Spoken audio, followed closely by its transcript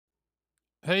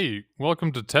Hey,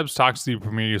 welcome to Tebs Talks, the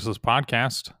Prometheus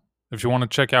podcast. If you want to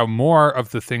check out more of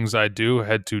the things I do,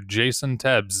 head to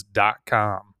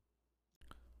jasontebs.com.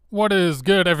 What is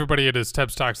good, everybody? It is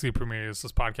Tebs Talks, the Prometheus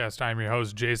podcast. I'm your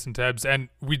host, Jason Tebs, and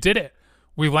we did it.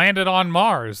 We landed on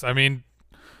Mars. I mean,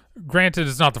 granted,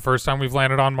 it's not the first time we've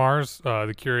landed on Mars.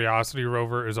 The Curiosity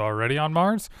rover is already on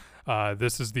Mars.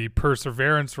 This is the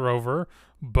Perseverance rover,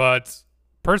 but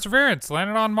Perseverance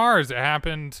landed on Mars. It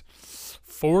happened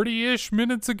 40-ish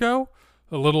minutes ago,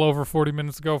 a little over 40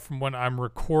 minutes ago from when I'm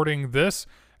recording this,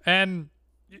 and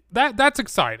that's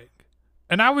exciting.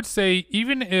 And I would say,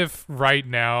 even if right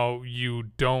now you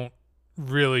don't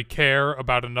really care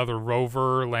about another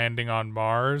rover landing on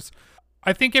Mars,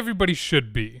 I think everybody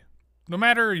should be. No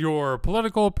matter your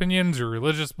political opinions, your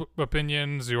religious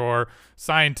opinions, your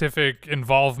scientific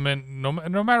involvement,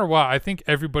 no matter what, I think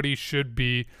everybody should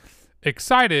be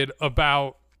excited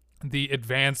about the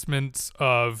advancements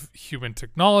of human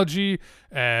technology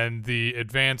and the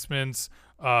advancements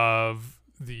of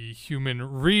the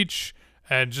human reach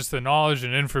and just the knowledge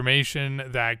and information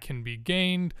that can be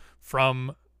gained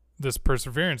from this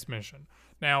Perseverance mission.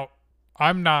 Now,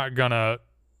 I'm not gonna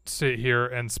sit here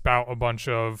and spout a bunch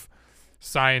of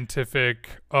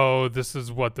scientific, this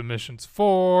is what the mission's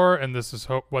for, and this is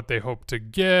what they hope to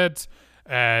get,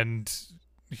 and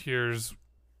here's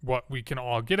what we can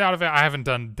all get out of it. I haven't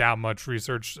done that much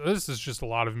research. This is just a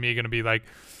lot of me going to be like,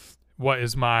 what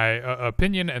is my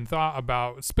opinion and thought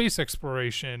about space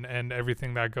exploration and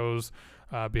everything that goes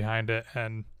behind it,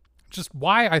 and just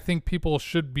why I think people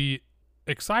should be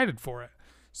excited for it.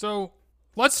 So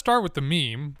let's start with the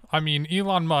meme. I mean,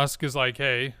 Elon Musk is like,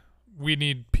 hey, we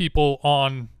need people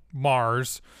on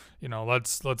Mars. You know,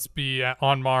 let's be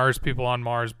on Mars, people on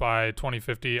Mars by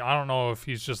 2050. I don't know if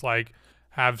he's just like,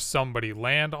 have somebody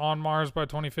land on Mars by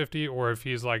 2050, or if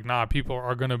he's like, nah, people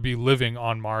are going to be living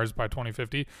on Mars by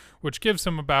 2050, which gives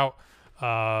him about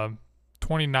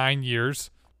 29 years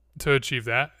to achieve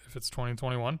that, if it's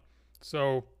 2021.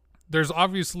 So there's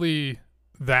obviously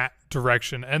that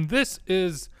direction, and this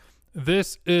is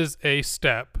a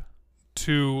step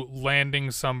to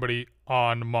landing somebody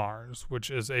on Mars, which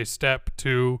is a step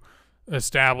to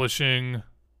establishing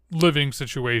living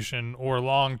situation or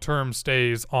long-term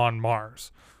stays on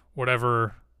Mars,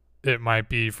 whatever it might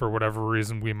be, for whatever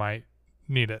reason we might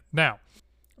need it. Now,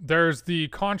 there's the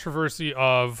controversy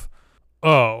of,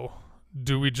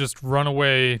 do we just run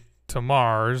away to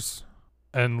Mars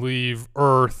and leave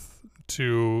Earth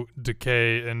to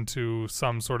decay into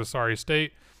some sort of sorry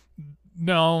state?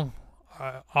 No.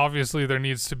 Obviously, there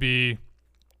needs to be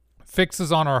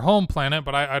fixes on our home planet,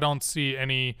 but I don't see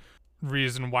any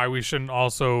reason why we shouldn't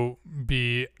also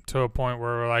be to a point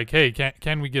where we're like, hey,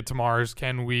 can we get to Mars?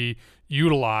 Can we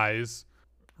utilize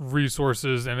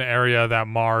resources in an area that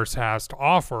Mars has to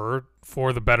offer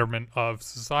for the betterment of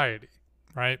society,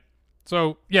 right?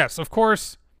 So yes, of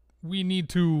course, we need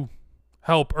to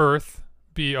help Earth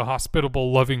be a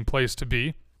hospitable, loving place to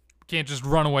be. Can't just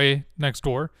run away next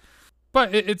door.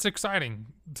 But it's exciting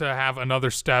to have another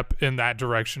step in that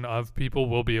direction of people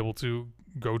will be able to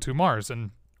go to Mars. And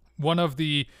one of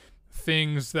the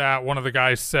things that one of the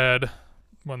guys said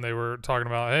when they were talking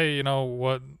about, hey, you know,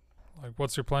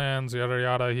 what's your plans, yada,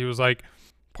 yada, he was like,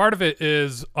 part of it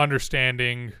is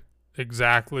understanding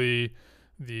exactly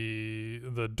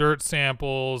the dirt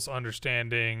samples,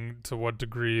 understanding to what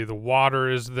degree the water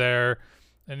is there.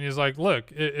 And he's like,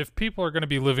 look, if people are going to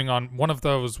be living on, one of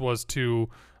those was to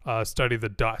study the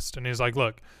dust. And he's like,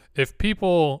 look, if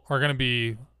people are going to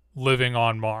be living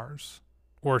on Mars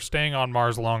or staying on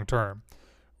Mars long term,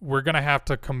 we're going to have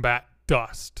to combat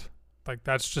dust. Like,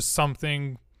 that's just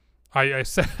something I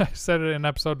said it in an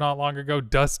episode not long ago.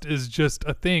 Dust is just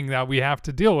a thing that we have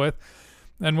to deal with.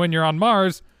 And when you're on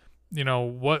Mars, you know,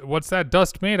 what's that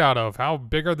dust made out of? How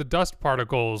big are the dust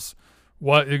particles?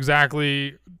 What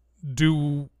exactly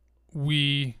do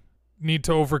we need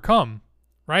to overcome,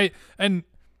 right? And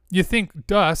you think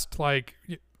dust, like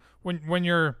when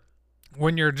you're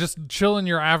just chilling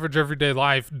your average everyday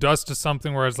life, dust is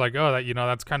something where it's like, that, you know,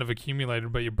 that's kind of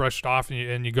accumulated, but you brush it off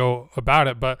and you go about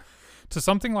it. But to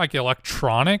something like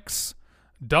electronics,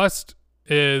 dust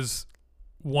is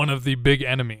one of the big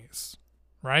enemies,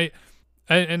 right?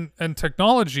 And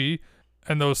technology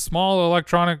and those small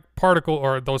electronic particle,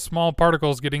 or those small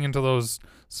particles getting into those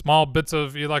small bits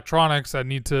of electronics that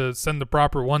need to send the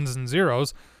proper ones and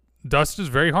zeros, dust is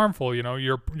very harmful. You know,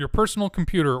 your personal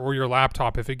computer or your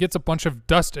laptop, if it gets a bunch of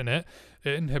dust in it,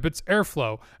 it inhibits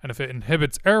airflow. And if it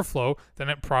inhibits airflow, then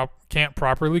it can't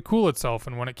properly cool itself.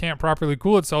 And when it can't properly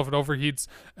cool itself, it overheats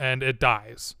and it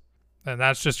dies. And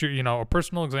that's just your, a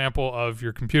personal example of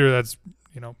your computer that's,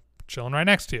 chilling right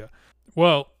next to you.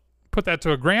 Well, put that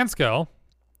to a grand scale.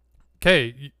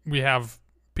 Okay, we have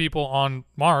people on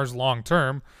Mars long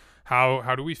term.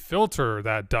 How do we filter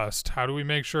that dust? How do we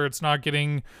make sure it's not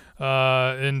getting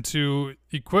into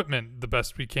equipment the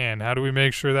best we can? How do we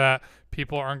make sure that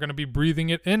people aren't going to be breathing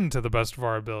it into the best of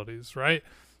our abilities, right?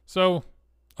 So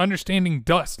understanding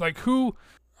dust, like who,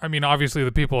 I mean, obviously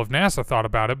the people of NASA thought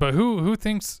about it, but who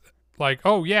thinks like,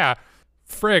 oh yeah,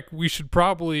 frick, we should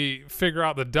probably figure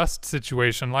out the dust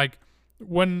situation. Like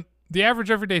when the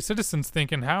average everyday citizen's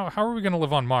thinking, how are we going to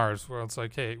live on Mars? Well, it's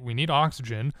like, hey, we need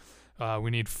oxygen.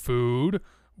 We need food.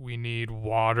 We need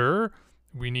water.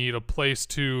 We need a place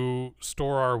to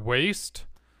store our waste.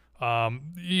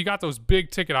 You got those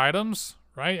big ticket items,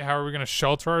 right? How are we going to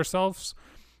shelter ourselves?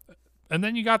 And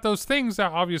then you got those things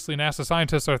that obviously NASA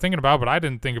scientists are thinking about, but I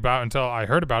didn't think about until I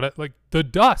heard about it, like the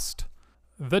dust.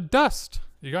 The dust.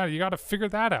 You got to figure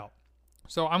that out.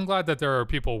 So I'm glad that there are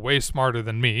people way smarter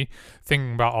than me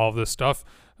thinking about all of this stuff,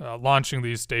 launching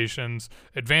these stations,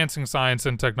 advancing science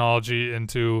and technology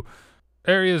into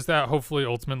areas that hopefully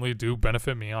ultimately do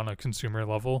benefit me on a consumer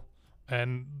level.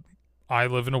 And I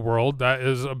live in a world that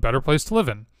is a better place to live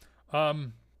in.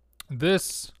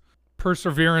 This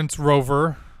Perseverance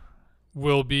rover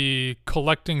will be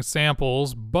collecting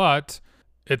samples, but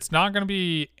it's not going to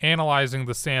be analyzing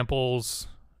the samples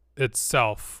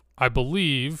itself. I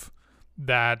believe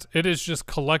that it is just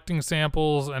collecting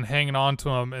samples and hanging on to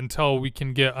them until we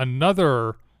can get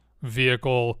another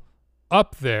vehicle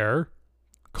up there,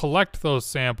 collect those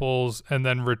samples, and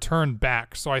then return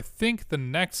back. So I think the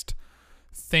next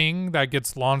thing that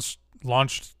gets launched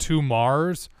to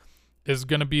Mars is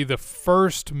going to be the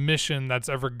first mission that's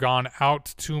ever gone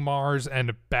out to Mars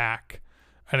and back.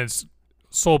 And its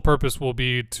sole purpose will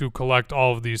be to collect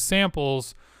all of these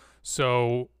samples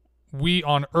so we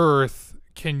on Earth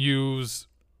can use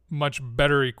much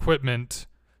better equipment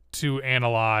to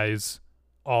analyze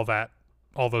all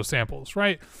those samples,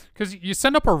 right? Because you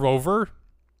send up a rover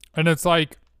and it's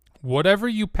like whatever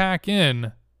you pack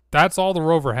in, that's all the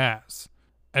rover has.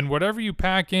 And whatever you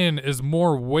pack in is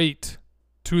more weight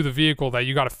to the vehicle that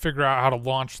you got to figure out how to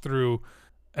launch through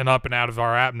and up and out of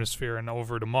our atmosphere and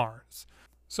over to Mars.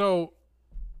 So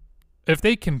if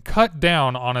they can cut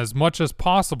down on as much as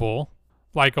possible,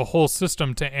 like a whole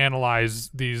system to analyze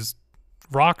these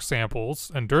rock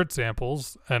samples and dirt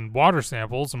samples and water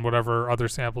samples and whatever other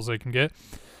samples they can get,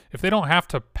 if they don't have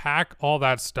to pack all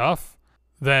that stuff,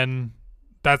 then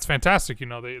that's fantastic. You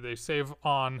know, they save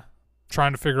on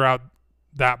trying to figure out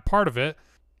that part of it.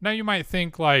 Now you might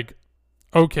think like,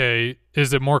 okay,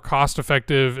 is it more cost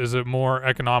effective? Is it more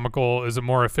economical? Is it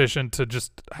more efficient to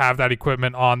just have that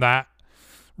equipment on that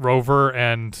rover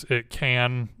and it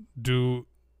can do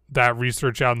that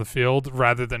research out in the field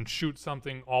rather than shoot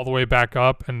something all the way back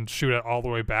up and shoot it all the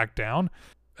way back down?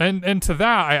 And to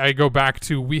that, I go back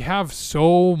to, we have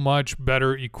so much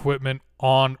better equipment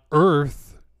on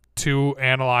Earth to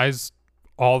analyze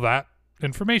all that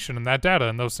information and that data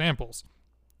and those samples.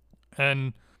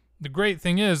 And the great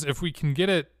thing is, if we can get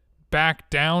it back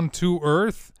down to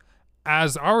Earth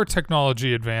as our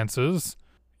technology advances,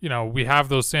 you know, we have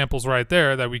those samples right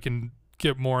there that we can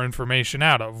get more information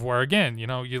out of. Where again, you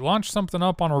know, you launch something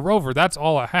up on a rover, that's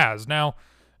all it has. Now,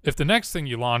 if the next thing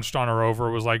you launched on a rover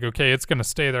was like, okay, it's going to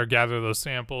stay there, gather those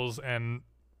samples and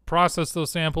process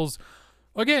those samples,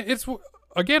 again,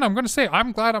 I'm going to say,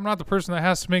 I'm glad I'm not the person that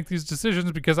has to make these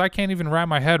decisions, because I can't even wrap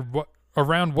my head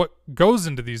around what goes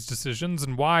into these decisions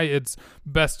and why it's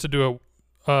best to do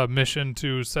a mission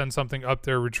to send something up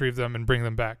there, retrieve them, and bring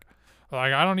them back.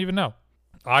 Like, I don't even know.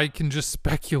 I can just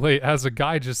speculate as a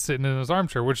guy just sitting in his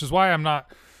armchair, which is why I'm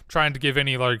not trying to give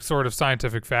any like sort of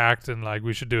scientific fact and like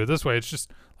we should do it this way. It's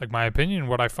just like my opinion,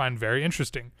 what I find very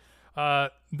interesting.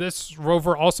 This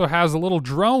rover also has a little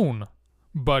drone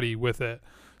buddy with it.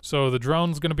 So the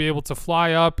drone's going to be able to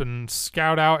fly up and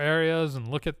scout out areas and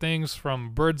look at things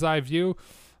from bird's eye view.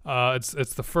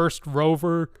 It's the first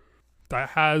rover that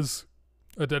has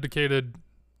a dedicated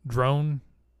drone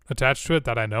attached to it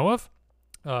that I know of.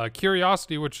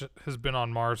 Curiosity, which has been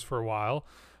on Mars for a while.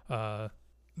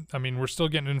 I mean, we're still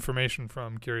getting information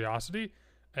from Curiosity,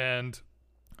 and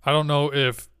I don't know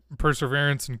if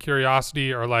Perseverance and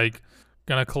Curiosity are like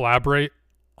going to collaborate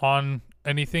on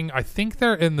anything. I think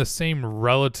they're in the same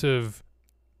relative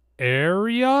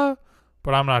area,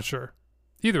 but I'm not sure.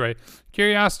 Either way,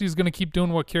 Curiosity is going to keep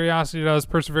doing what Curiosity does.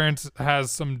 Perseverance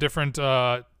has some different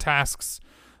tasks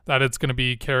that it's going to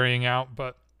be carrying out.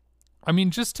 But, I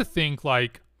mean, just to think,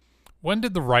 like, when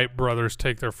did the Wright brothers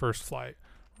take their first flight?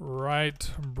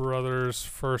 Wright brothers'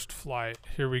 first flight.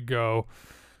 Here we go.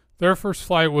 Their first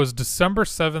flight was December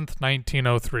 7th,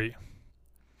 1903.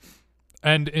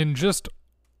 And in just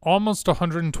almost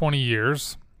 120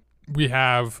 years, we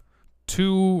have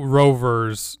 2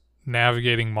 rovers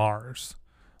navigating Mars.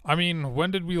 I mean,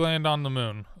 when did we land on the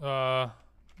moon?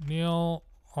 Neil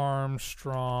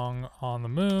Armstrong on the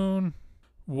moon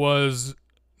was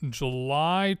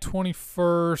July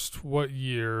 21st, what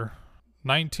year?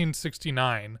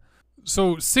 1969.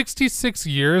 So 66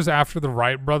 years after the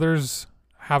Wright brothers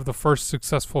have the first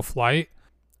successful flight,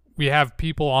 we have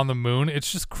people on the moon.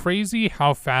 It's just crazy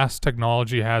how fast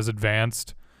technology has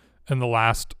advanced in the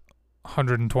last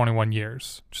 121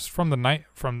 years. Just from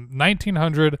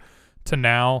 1900 to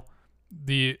now,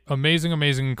 the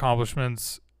amazing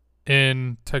accomplishments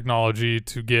in technology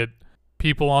to get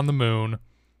people on the moon,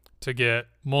 to get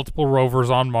multiple rovers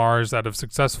on Mars that have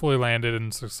successfully landed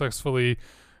and successfully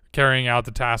carrying out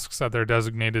the tasks that they're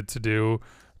designated to do,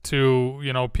 to,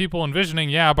 you know, people envisioning,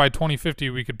 yeah, by 2050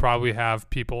 we could probably have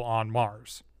people on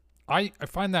Mars. I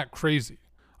find that crazy.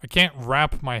 I can't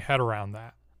wrap my head around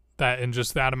that in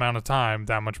just that amount of time,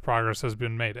 that much progress has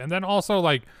been made. And then also,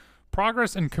 like,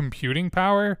 progress in computing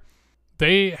power.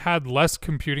 They had less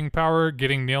computing power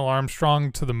getting Neil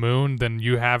Armstrong to the moon than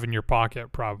you have in your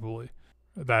pocket, probably.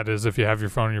 That is, if you have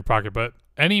your phone in your pocket. But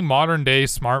any modern day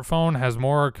smartphone has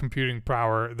more computing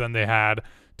power than they had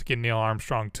to get Neil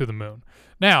Armstrong to the moon.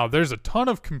 Now, there's a ton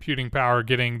of computing power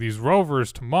getting these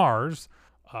rovers to Mars,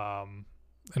 and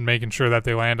making sure that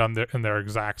they land in their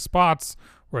exact spots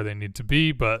where they need to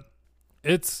be. But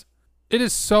it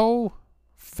is so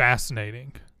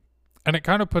fascinating. And it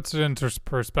kind of puts it into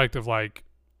perspective, like,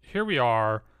 here we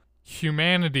are,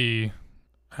 humanity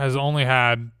has only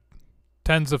had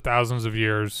tens of thousands of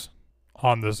years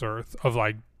on this earth of,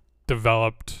 like,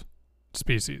 developed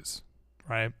species,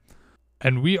 right?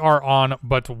 And we are on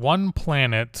but one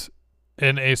planet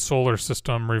in a solar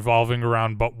system revolving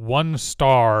around but one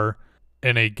star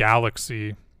in a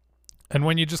galaxy. And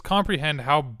when you just comprehend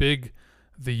how big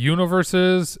the universe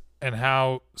is and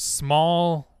how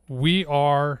small we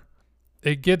are,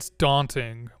 it gets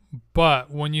daunting. But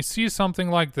when you see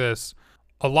something like this,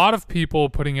 a lot of people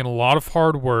putting in a lot of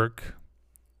hard work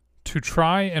to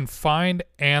try and find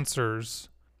answers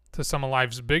to some of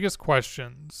life's biggest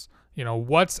questions. You know,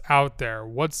 what's out there?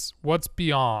 What's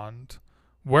beyond?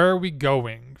 Where are we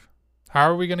going? How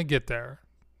are we going to get there?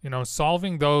 You know,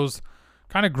 solving those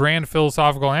kind of grand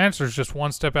philosophical answers just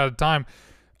one step at a time.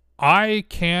 I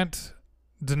can't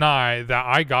deny that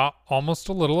I got almost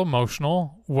a little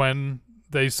emotional when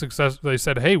they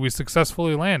said, hey, we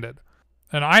successfully landed.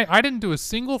 And I didn't do a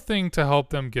single thing to help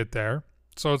them get there.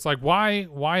 So it's like, why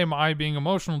am I being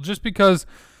emotional? Just because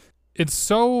it's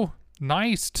so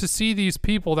nice to see these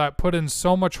people that put in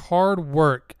so much hard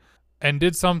work and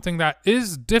did something that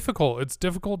is difficult. It's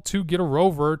difficult to get a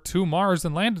rover to Mars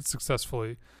and land it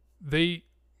successfully. They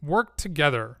worked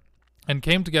together and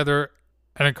came together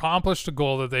and accomplished a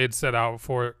goal that they had set out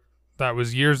for that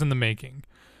was years in the making.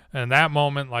 And that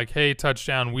moment, like, hey,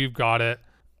 touchdown, we've got it.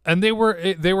 And they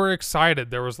were excited.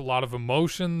 There was a lot of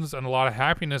emotions and a lot of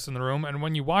happiness in the room. And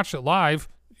when you watch it live,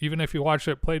 even if you watch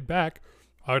it played back,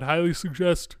 I would highly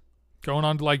suggest going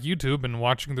on to, like, YouTube and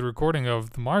watching the recording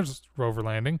of the Mars rover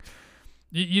landing.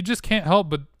 You just can't help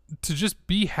but to just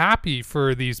be happy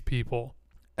for these people.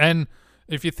 And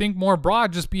if you think more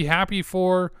broad, just be happy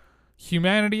for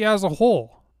humanity as a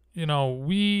whole. You know,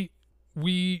 we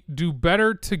do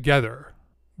better together.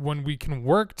 When we can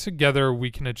work together, we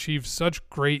can achieve such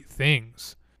great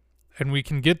things, and we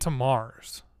can get to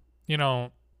Mars. You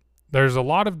know, there's a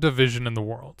lot of division in the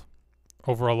world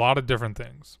over a lot of different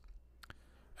things.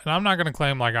 And I'm not going to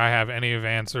claim like I have any of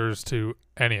answers to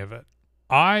any of it.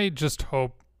 I just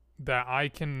hope that I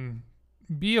can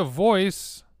be a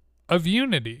voice of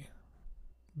unity.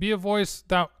 Be a voice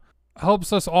that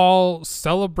helps us all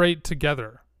celebrate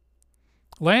together.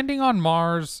 Landing on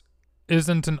Mars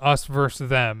isn't an us versus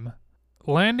them.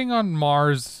 Landing on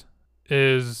Mars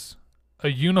is a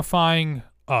unifying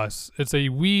us. It's a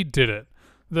we did it.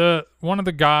 One of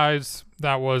the guys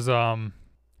that was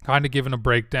kind of giving a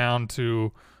breakdown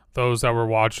to those that were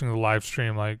watching the live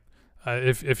stream, like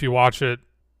if you watch it,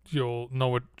 you'll know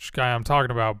which guy I'm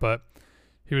talking about. But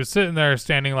he was sitting there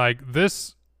standing like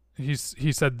this. He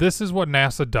said, "This is what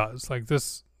NASA does. Like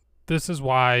this is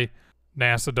why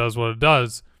NASA does what it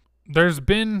does." There's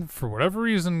been, for whatever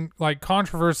reason, like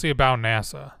controversy about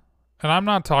NASA. And I'm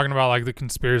not talking about like the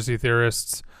conspiracy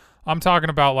theorists. I'm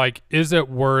talking about like, is it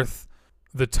worth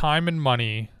the time and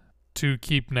money to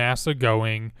keep NASA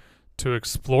going, to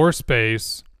explore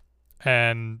space,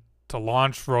 and to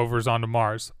launch rovers onto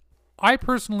Mars? I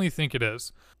personally think it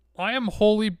is. I am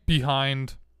wholly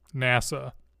behind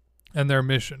NASA and their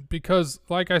mission because,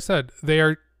 like I said,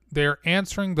 they they're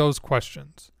answering those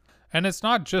questions. And it's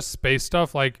not just space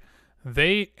stuff. Like,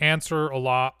 they answer a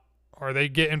lot, or they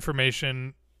get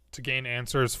information to gain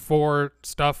answers for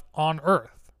stuff on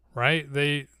Earth, right?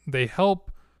 They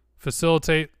help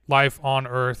facilitate life on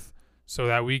Earth so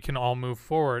that we can all move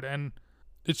forward. And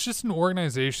it's just an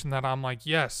organization that I'm like,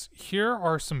 yes, here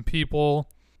are some people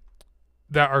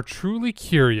that are truly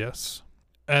curious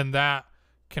and that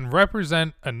can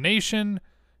represent a nation,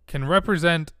 can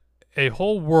represent a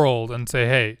whole world, and say,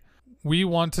 hey, we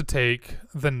want to take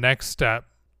the next step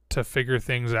to figure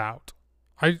things out.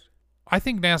 I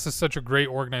think NASA is such a great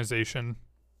organization.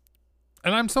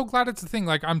 And I'm so glad it's a thing.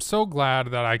 Like, I'm so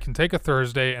glad that I can take a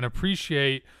Thursday and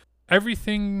appreciate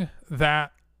everything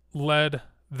that led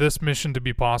this mission to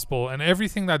be possible and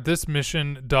everything that this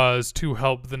mission does to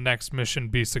help the next mission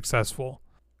be successful.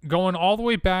 Going all the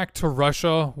way back to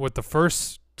Russia with the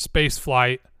first space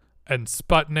flight and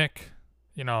Sputnik,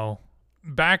 you know,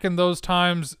 back in those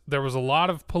times, there was a lot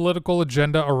of political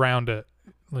agenda around it.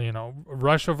 You know,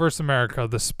 Russia versus America,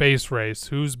 the space race,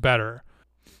 who's better?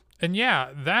 And yeah,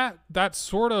 that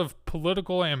sort of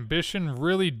political ambition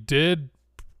really did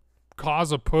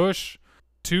cause a push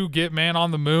to get man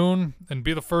on the moon and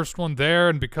be the first one there.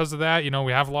 And because of that, you know,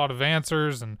 we have a lot of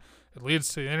answers, and it leads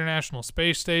to the International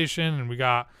Space Station, and we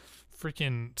got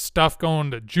freaking stuff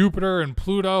going to Jupiter and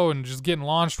Pluto and just getting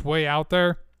launched way out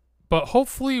there. But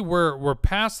hopefully we're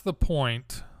past the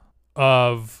point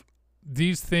of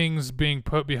these things being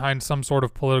put behind some sort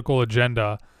of political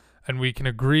agenda, and we can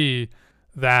agree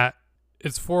that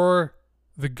it's for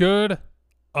the good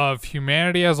of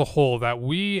humanity as a whole, that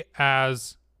we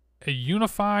as a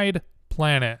unified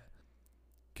planet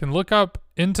can look up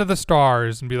into the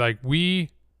stars and be like, we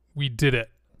did it.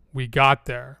 We got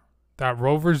there. That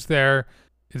rover's there,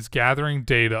 is gathering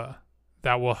data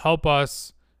that will help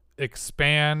us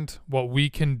expand what we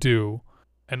can do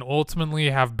and ultimately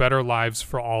have better lives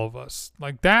for all of us.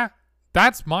 Like,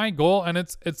 that's my goal, and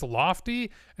it's lofty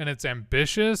and it's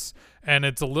ambitious and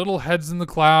it's a little heads in the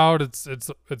cloud.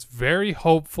 It's very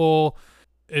hopeful.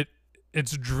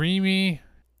 It's dreamy.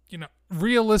 You know,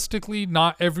 realistically,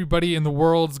 not everybody in the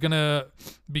world's gonna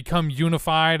become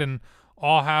unified and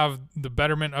all have the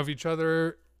betterment of each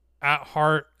other at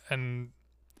heart. And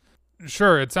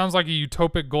sure, it sounds like a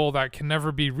utopic goal that can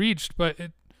never be reached, but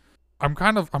I'm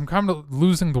kind of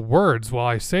losing the words while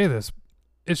I say this.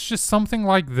 It's just something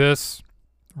like this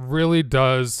really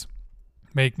does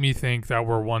make me think that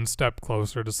we're one step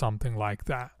closer to something like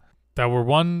that. That we're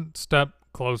one step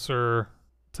closer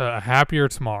to a happier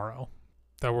tomorrow.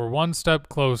 That we're one step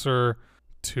closer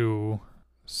to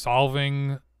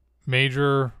solving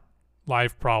major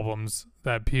life problems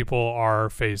that people are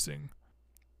facing.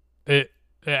 It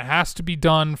has to be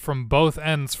done from both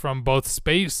ends, from both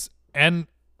space and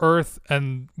Earth,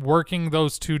 and working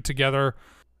those two together.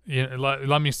 You know,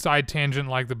 let me side tangent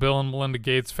like the Bill and Melinda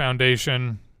Gates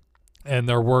Foundation and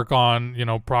their work on, you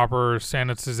know, proper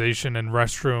sanitization in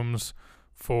restrooms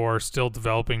for still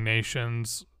developing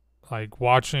nations. Like,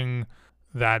 watching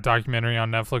that documentary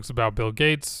on Netflix about Bill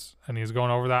Gates, and he's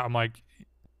going over that, I'm like,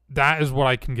 that is what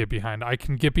I can get behind. I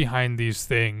can get behind these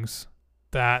things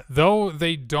that, though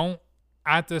they don't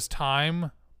at this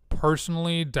time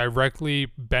personally directly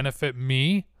benefit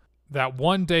me, that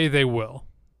one day they will.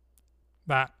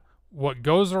 That what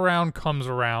goes around comes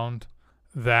around,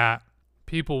 that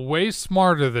people way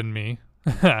smarter than me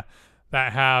that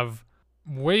have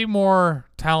way more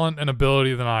talent and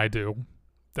ability than I do,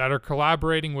 that are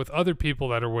collaborating with other people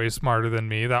that are way smarter than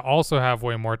me, that also have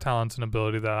way more talents and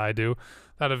ability than I do,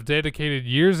 that have dedicated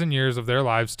years and years of their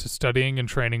lives to studying and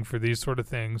training for these sort of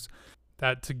things,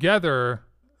 that together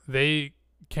they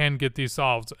can get these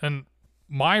solved. And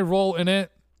my role in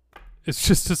it is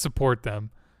just to support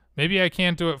them. Maybe I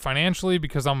can't do it financially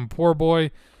because I'm a poor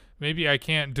boy. Maybe I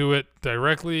can't do it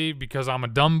directly because I'm a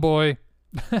dumb boy.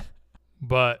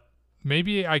 But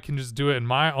maybe I can just do it in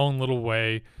my own little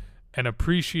way and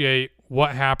appreciate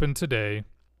what happened today,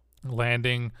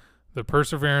 landing the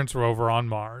Perseverance rover on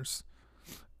Mars.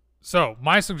 So,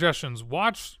 my suggestions: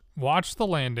 watch the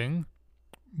landing,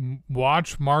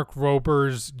 watch Mark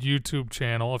Rober's YouTube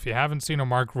channel. If you haven't seen a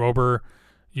Mark Rober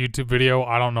YouTube video,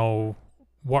 I don't know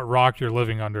what rock you're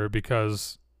living under,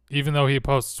 because even though he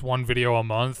posts one video a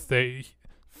month, they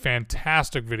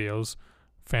fantastic videos,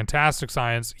 fantastic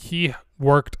science. He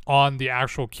worked on the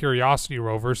actual Curiosity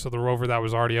rover, so the rover that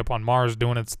was already up on Mars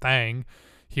doing its thing.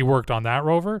 He worked on that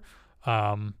rover.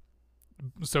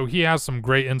 So he has some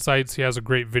great insights. He has a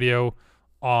great video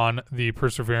on the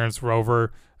Perseverance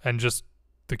rover and just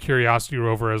the Curiosity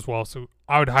rover as well. So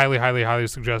I would highly, highly, highly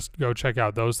suggest go check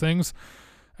out those things.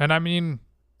 And I mean,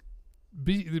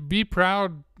 be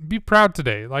proud. Be proud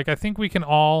today. Like, I think we can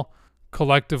all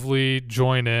collectively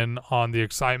join in on the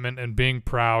excitement and being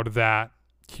proud that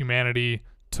humanity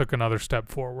took another step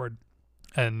forward.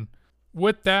 And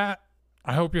with that,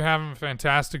 I hope you're having a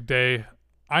fantastic day.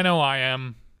 I know I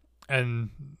am, and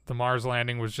the Mars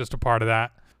landing was just a part of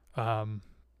that.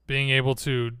 Being able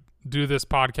to do this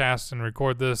podcast and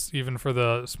record this, even for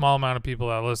the small amount of people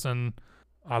that listen,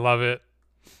 I love it.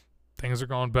 Things are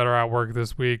going better at work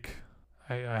this week.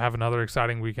 I have another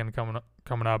exciting weekend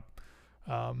coming up.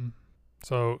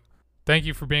 So thank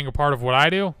you for being a part of what I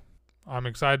do. I'm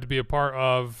excited to be a part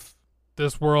of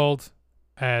this world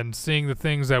and seeing the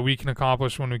things that we can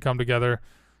accomplish when we come together.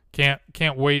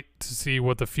 Can't wait to see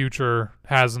what the future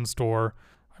has in store.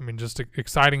 I mean, just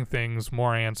exciting things,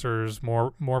 more answers,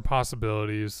 more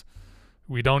possibilities.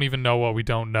 We don't even know what we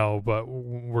don't know, but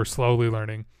we're slowly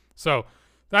learning. So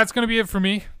that's going to be it for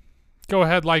me. Go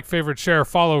ahead, like, favorite, share,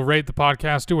 follow, rate the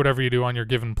podcast. Do whatever you do on your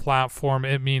given platform.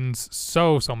 It means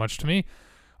so much to me.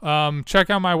 Check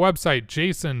out my website,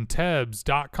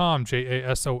 JasonTebbs.com,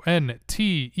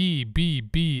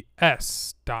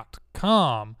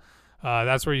 JasonTebbs.com.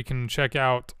 That's where you can check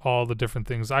out all the different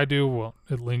things I do. Well,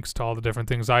 it links to all the different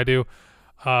things I do.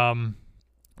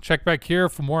 Check back here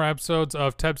for more episodes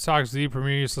of Tebbs Talks, the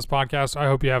Premier Useless Podcast. I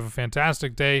hope you have a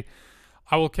fantastic day.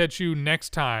 I will catch you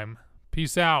next time.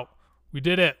 Peace out. We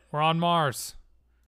did it. We're on Mars.